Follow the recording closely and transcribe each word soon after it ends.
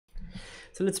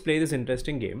So let's play this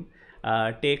interesting game.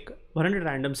 Take 100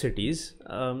 random cities.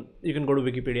 You can go to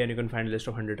Wikipedia and you can find a list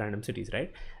of 100 random cities,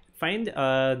 right? Find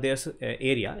their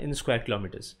area in square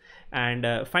kilometers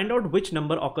and find out which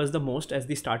number occurs the most as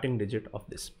the starting digit of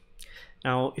this.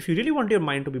 Now, if you really want your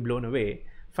mind to be blown away,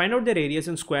 find out their areas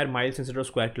in square miles instead of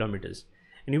square kilometers.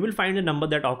 And you will find the number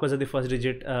that occurs at the first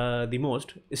digit the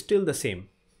most is still the same.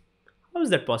 How is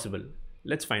that possible?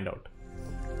 Let's find out.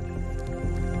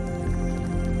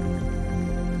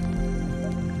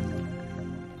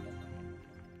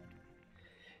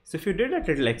 So if you did that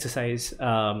little exercise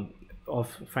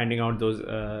of finding out those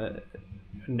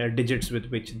digits with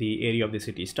which the area of the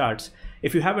city starts,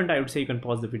 if you haven't, I would say you can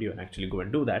pause the video and actually go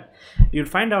and do that. You'll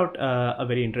find out a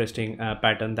very interesting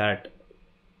pattern that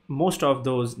most of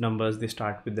those numbers, they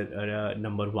start with the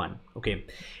number 1. Okay,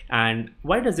 and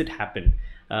why does it happen?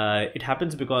 It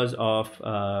happens because of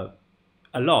a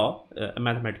law, a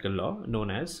mathematical law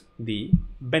known as the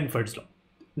Benford's law.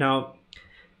 Now,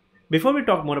 before we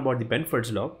talk more about the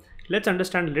Benford's law, let's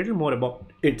understand a little more about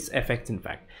its effects, in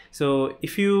fact. So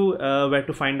if you were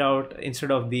to find out, instead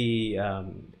of the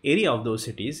area of those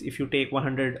cities, if you take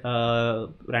 100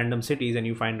 random cities and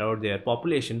you find out their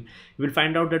population, you will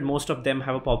find out that most of them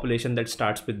have a population that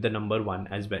starts with the number 1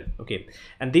 as well. Okay,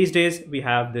 and these days we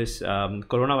have this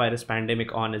coronavirus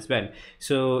pandemic on as well.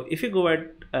 So if you go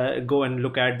and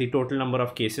look at the total number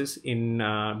of cases in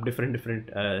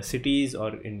different cities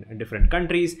or in different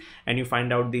countries, and you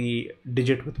find out the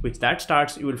digit with which that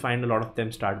starts, you will find a lot of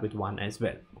them start with 1 as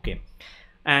well. Okay,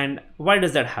 and why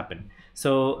does that happen?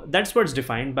 So that's what's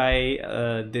defined by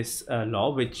this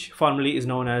law, which formally is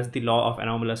known as the law of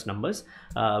anomalous numbers,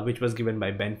 which was given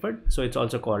by Benford. So it's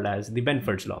also called as the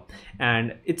Benford's law,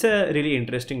 and it's a really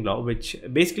interesting law which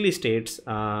basically states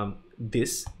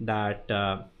this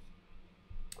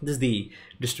is the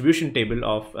distribution table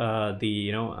of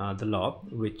the law,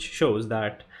 which shows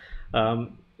that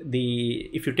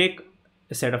if you take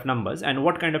a set of numbers, and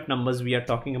what kind of numbers we are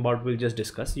talking about we'll just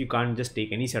discuss. You can't just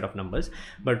take any set of numbers,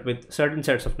 but with certain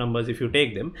sets of numbers, if you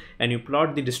take them and you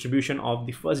plot the distribution of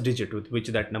the first digit with which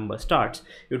that number starts,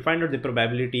 you'll find out the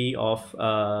probability of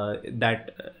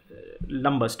that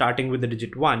number starting with the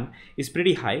digit 1 is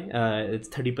pretty high. It's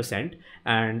 30%,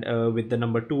 and with the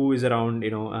number 2 is around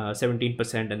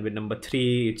 17%, and with number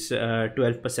 3 it's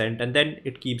 12%, and then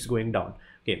it keeps going down.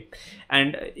 Okay,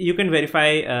 and you can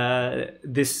verify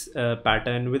this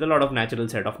pattern with a lot of natural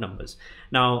set of numbers.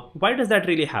 Now, why does that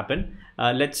really happen?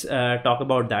 Let's talk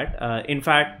about that. In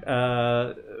fact,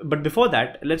 but before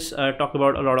that, let's talk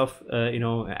about a lot of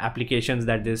applications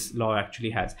that this law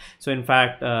actually has. So in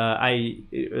fact, I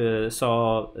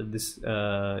saw this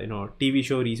TV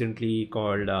show recently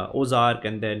called Ozark,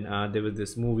 and then there was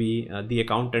this movie, The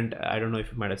Accountant. I don't know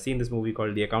if you might have seen this movie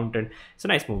called The Accountant. It's a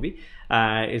nice movie.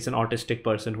 It's an autistic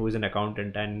person who is an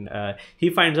accountant, and he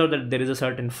finds out that there is a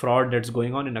certain fraud that's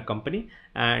going on in a company,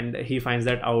 and he finds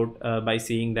that out by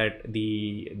seeing that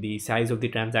the size of the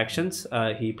transactions,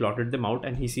 he plotted them out,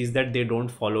 and he sees that they don't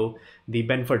follow the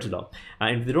Benford's law.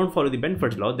 And if they don't follow the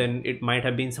Benford's law, then it might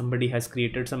have been somebody has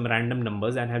created some random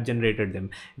numbers and have generated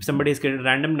them. If somebody has created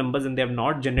random numbers and they have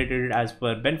not generated it as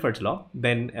per Benford's law,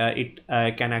 then it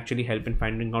can actually help in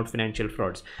finding out financial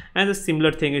frauds. And a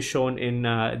similar thing is shown in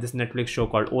this Netflix show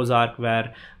called Ozark,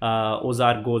 where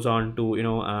Ozark goes on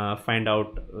to find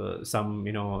out some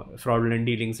fraudulent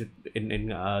dealings in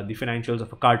the financials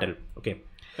of a cartel. Okay,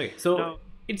 so now,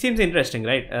 it seems interesting,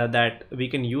 right, that we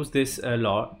can use this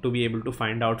law to be able to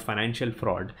find out financial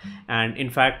fraud. And in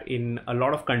fact, in a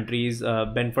lot of countries,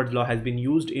 Benford's law has been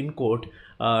used in court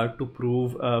to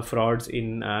prove frauds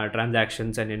in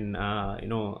transactions and in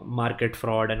market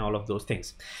fraud and all of those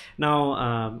things.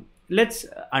 Now, let's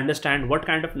understand what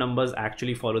kind of numbers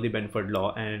actually follow the Benford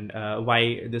law and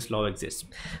why this law exists.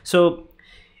 So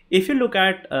if you look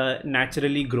at a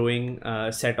naturally growing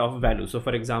set of values, so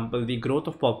for example, the growth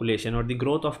of population or the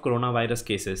growth of coronavirus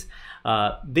cases,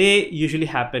 they usually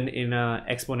happen in an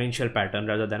exponential pattern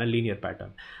rather than a linear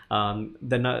pattern.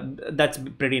 Then that's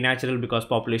pretty natural, because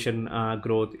population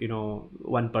growth,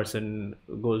 one person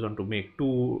goes on to make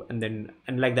 2, and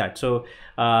like that. So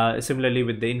similarly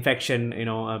with the infection,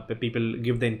 people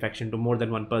give the infection to more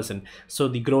than one person, so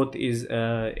the growth is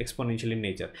exponential in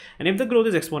nature. And if the growth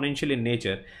is exponential in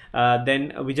nature,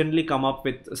 then we generally come up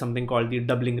with something called the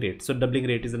doubling rate. So doubling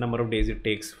rate is the number of days it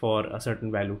takes for a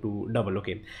certain value to double.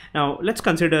 Okay, now let's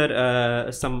consider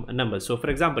some numbers. So for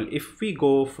example, if we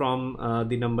go from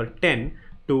the number 10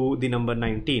 to the number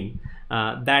 19,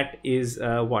 that is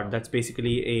that's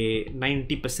basically a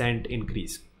 90%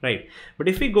 increase, right? But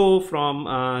if we go from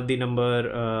the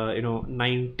number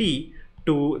 90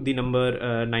 to the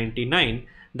number 99,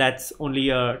 that's only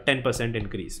a 10%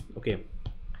 increase. Okay,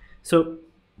 so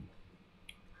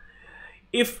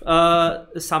if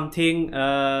something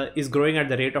is growing at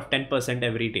the rate of 10%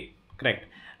 every day, correct?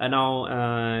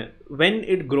 Now when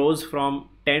it grows from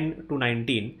 10 to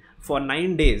 19 for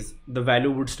 9 days, the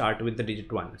value would start with the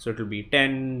digit 1. So it will be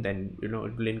 10, then it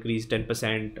will increase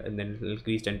 10%, and then it will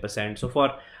increase 10%. So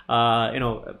for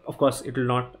of course it will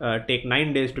not take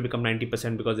 9 days to become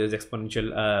 90%, because there's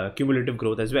exponential cumulative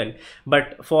growth as well.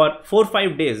 But for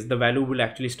 4-5 days, the value will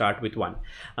actually start with 1.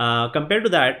 Compared to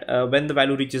that, when the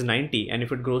value reaches 90, and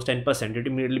if it grows 10%, it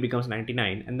immediately becomes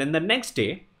 99, and then the next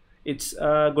day it's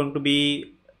going to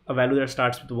be a value that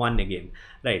starts with 1 again,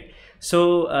 right?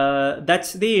 So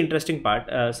that's the interesting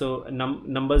part. So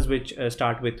numbers which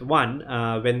start with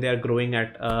 1, when they are growing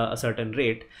at a certain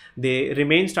rate, they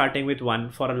remain starting with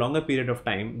 1 for a longer period of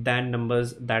time than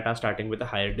numbers that are starting with a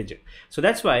higher digit. So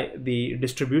that's why the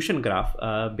distribution graph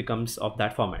becomes of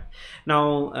that format.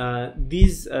 Now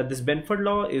this Benford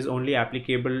law is only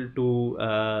applicable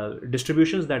to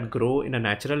distributions that grow in a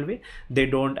natural way. They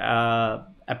don't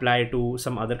apply to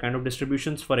some other kind of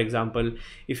distributions. For example,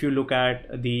 if you look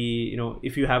at the,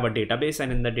 if you have a database, and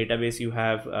in the database you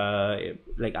have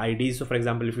like IDs. So for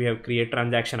example, if we have create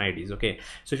transaction IDs, okay,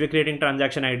 so if you're creating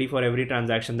transaction ID for every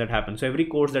transaction that happens, so every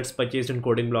course that's purchased in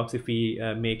coding blocks, if we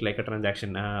make like a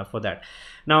transaction for that,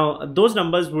 now those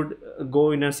numbers would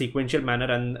go in a sequential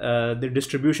manner, and the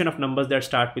distribution of numbers that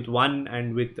start with 1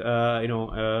 and with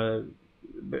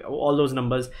all those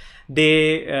numbers,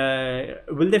 they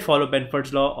will they follow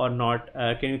Benford's law or not?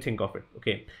 Can you think of it?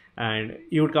 Okay, and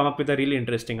you would come up with a really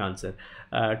interesting answer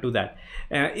to that.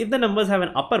 If the numbers have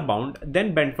an upper bound,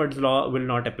 then Benford's law will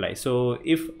not apply. So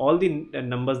if all the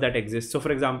numbers that exist, so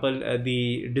for example,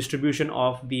 the distribution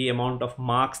of the amount of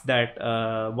marks that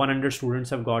 100 students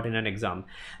have got in an exam,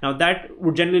 now that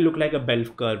would generally look like a bell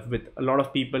curve, with a lot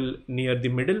of people near the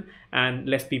middle and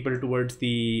less people towards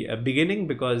the beginning,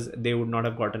 because they would not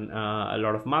have gotten a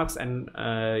lot of marks, and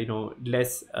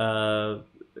less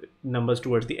numbers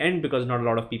towards the end, because not a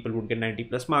lot of people would get 90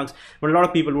 plus marks, but a lot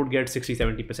of people would get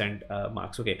 60-70%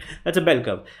 marks. Okay, that's a bell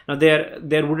curve. Now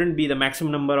there wouldn't be the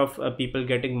maximum number of people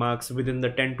getting marks within the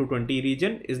 10 to 20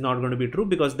 region is not going to be true,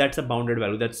 because that's a bounded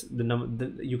value. That's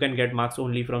the you can get marks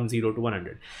only from 0 to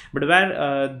 100. But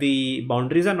where the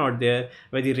boundaries are not there,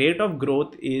 where the rate of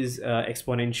growth is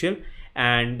exponential.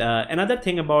 And another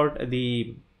thing about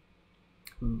the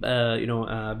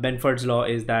Benford's law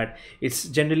is that it's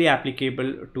generally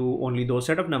applicable to only those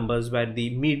set of numbers where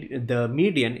the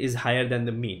median is higher than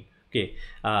the mean. Okay,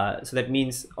 so that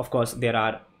means, of course, there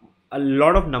are a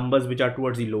lot of numbers which are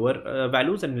towards the lower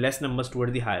values and less numbers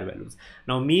towards the higher values.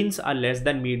 Now means are less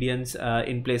than medians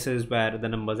in places where the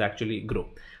numbers actually grow.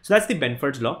 So that's the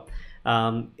Benford's law.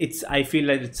 I feel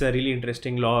like it's a really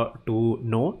interesting law to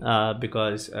know,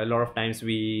 because a lot of times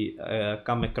we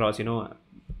come across,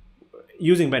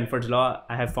 using Benford's law,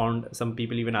 I have found some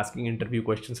people even asking interview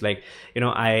questions like,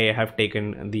 I have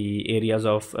taken the areas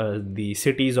of the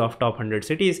cities of top 100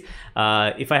 cities.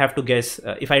 If I have to guess,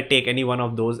 if I take any one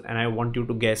of those and I want you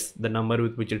to guess the number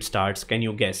with which it starts, can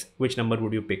you guess which number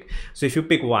would you pick? So if you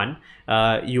pick 1,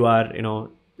 you are,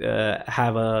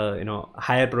 have a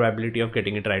higher probability of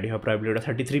getting it right. You have probability of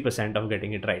 33% of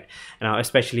getting it right. Now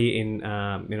especially in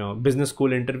business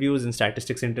school interviews and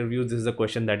statistics interviews, this is a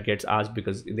question that gets asked,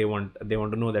 because they want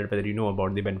to know that whether you know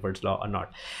about the Benford's law or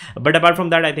not. But apart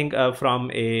from that, I think from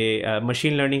a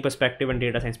machine learning perspective and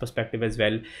data science perspective as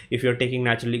well, if you're taking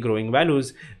naturally growing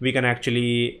values, we can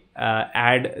actually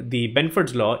add the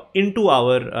Benford's law into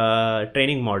our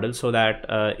training model, so that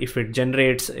if it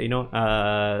generates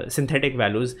synthetic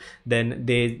values, then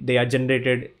they are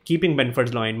generated keeping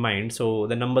Benford's law in mind. So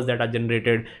the numbers that are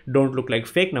generated don't look like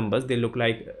fake numbers, they look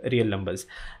like real numbers.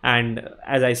 And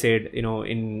as I said,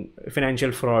 in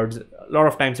financial frauds, a lot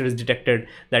of times it is detected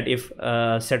that if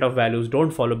a set of values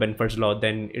don't follow Benford's law,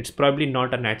 then it's probably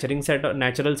not a natural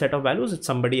set of values. It's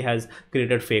somebody has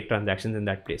created fake transactions in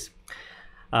that place.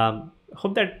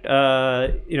 Hope that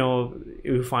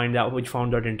you found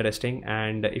that interesting,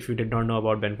 and if you did not know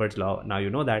about Benford's law, now you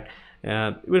know that.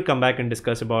 We'll come back and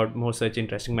discuss about more such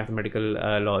interesting mathematical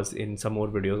laws in some more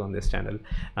videos on this channel.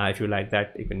 If you like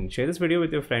that, you can share this video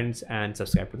with your friends and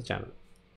subscribe to the channel.